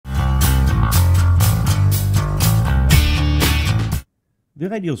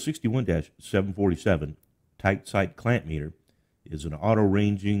The IDEAL 61-747 TightSight Clamp Meter is an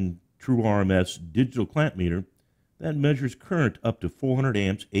auto-ranging true RMS digital clamp meter that measures current up to 400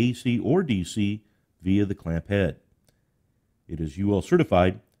 amps AC or DC via the clamp head. It is UL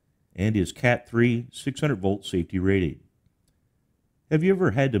certified and is Cat 3 600-volt safety rated. Have you ever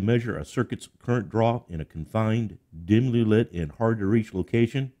had to measure a circuit's current draw in a confined, dimly lit, and hard-to-reach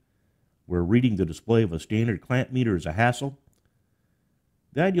location where reading the display of a standard clamp meter is a hassle?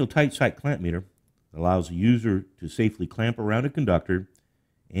 The IDEAL TightSight Clamp Meter allows the user to safely clamp around a conductor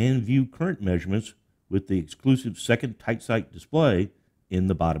and view current measurements with the exclusive second TightSight display in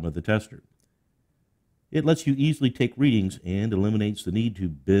the bottom of the tester. It lets you easily take readings and eliminates the need to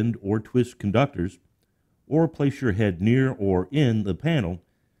bend or twist conductors or place your head near or in the panel,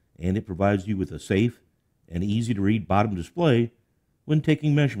 and it provides you with a safe and easy-to-read bottom display when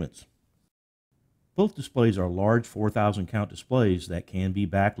taking measurements. Both displays are large 4,000 count displays that can be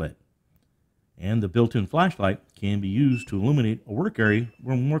backlit, and the built-in flashlight can be used to illuminate a work area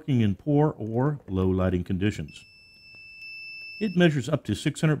when working in poor or low lighting conditions. It measures up to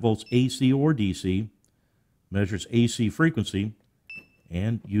 600 volts AC or DC, measures AC frequency,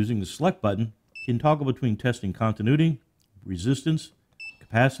 and using the select button can toggle between testing continuity, resistance,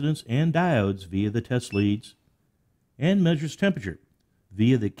 capacitance, and diodes via the test leads, and measures temperature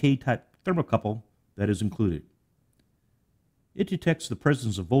via the K-type thermocouple that is included. It detects the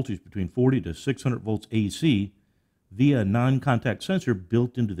presence of voltage between 40 to 600 volts AC via a non-contact sensor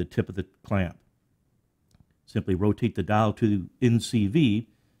built into the tip of the clamp. Simply rotate the dial to NCV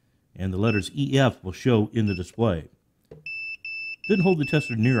and the letters EF will show in the display. Then hold the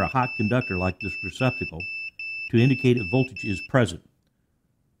tester near a hot conductor like this receptacle to indicate if voltage is present.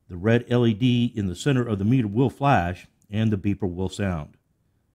 The red LED in the center of the meter will flash and the beeper will sound.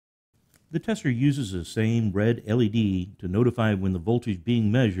 The tester uses the same red LED to notify when the voltage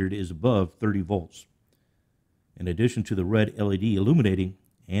being measured is above 30 volts. In addition to the red LED illuminating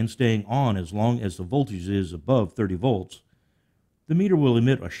and staying on as long as the voltage is above 30 volts, the meter will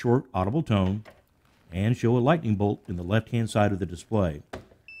emit a short audible tone and show a lightning bolt in the left-hand side of the display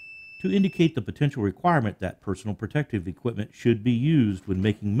to indicate the potential requirement that personal protective equipment should be used when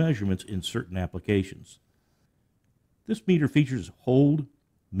making measurements in certain applications. This meter features hold,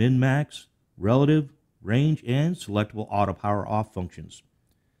 min-max, relative, range, and selectable auto power off functions.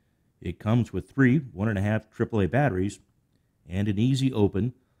 It comes with 3 1.5 AAA batteries and an easy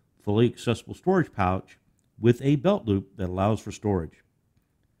open, fully accessible storage pouch with a belt loop that allows for storage.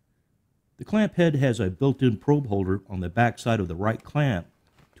 The clamp head has a built-in probe holder on the back side of the right clamp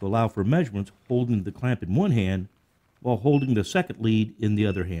to allow for measurements holding the clamp in one hand while holding the second lead in the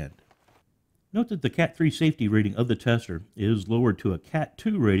other hand. Note that the Cat 3 safety rating of the tester is lowered to a Cat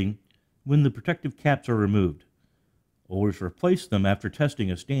 2 rating when the protective caps are removed. Always replace them after testing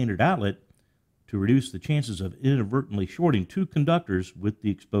a standard outlet to reduce the chances of inadvertently shorting two conductors with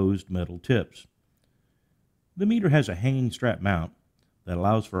the exposed metal tips. The meter has a hanging strap mount that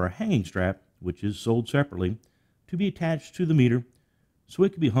allows for a hanging strap, which is sold separately, to be attached to the meter so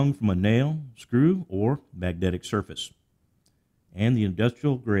it can be hung from a nail, screw, or magnetic surface. And the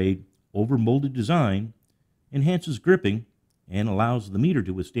industrial-grade over-molded design enhances gripping and allows the meter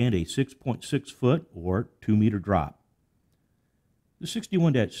to withstand a 6.6 foot or 2 meter drop. The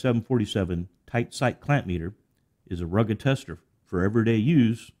 61-747 TightSight Clamp Meter is a rugged tester for everyday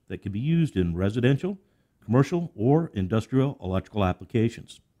use that can be used in residential, commercial, or industrial electrical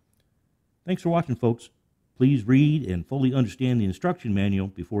applications. Thanks for watching, folks. Please read and fully understand the instruction manual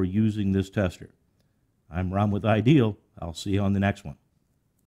before using this tester. I'm Ron with IDEAL. I'll see you on the next one.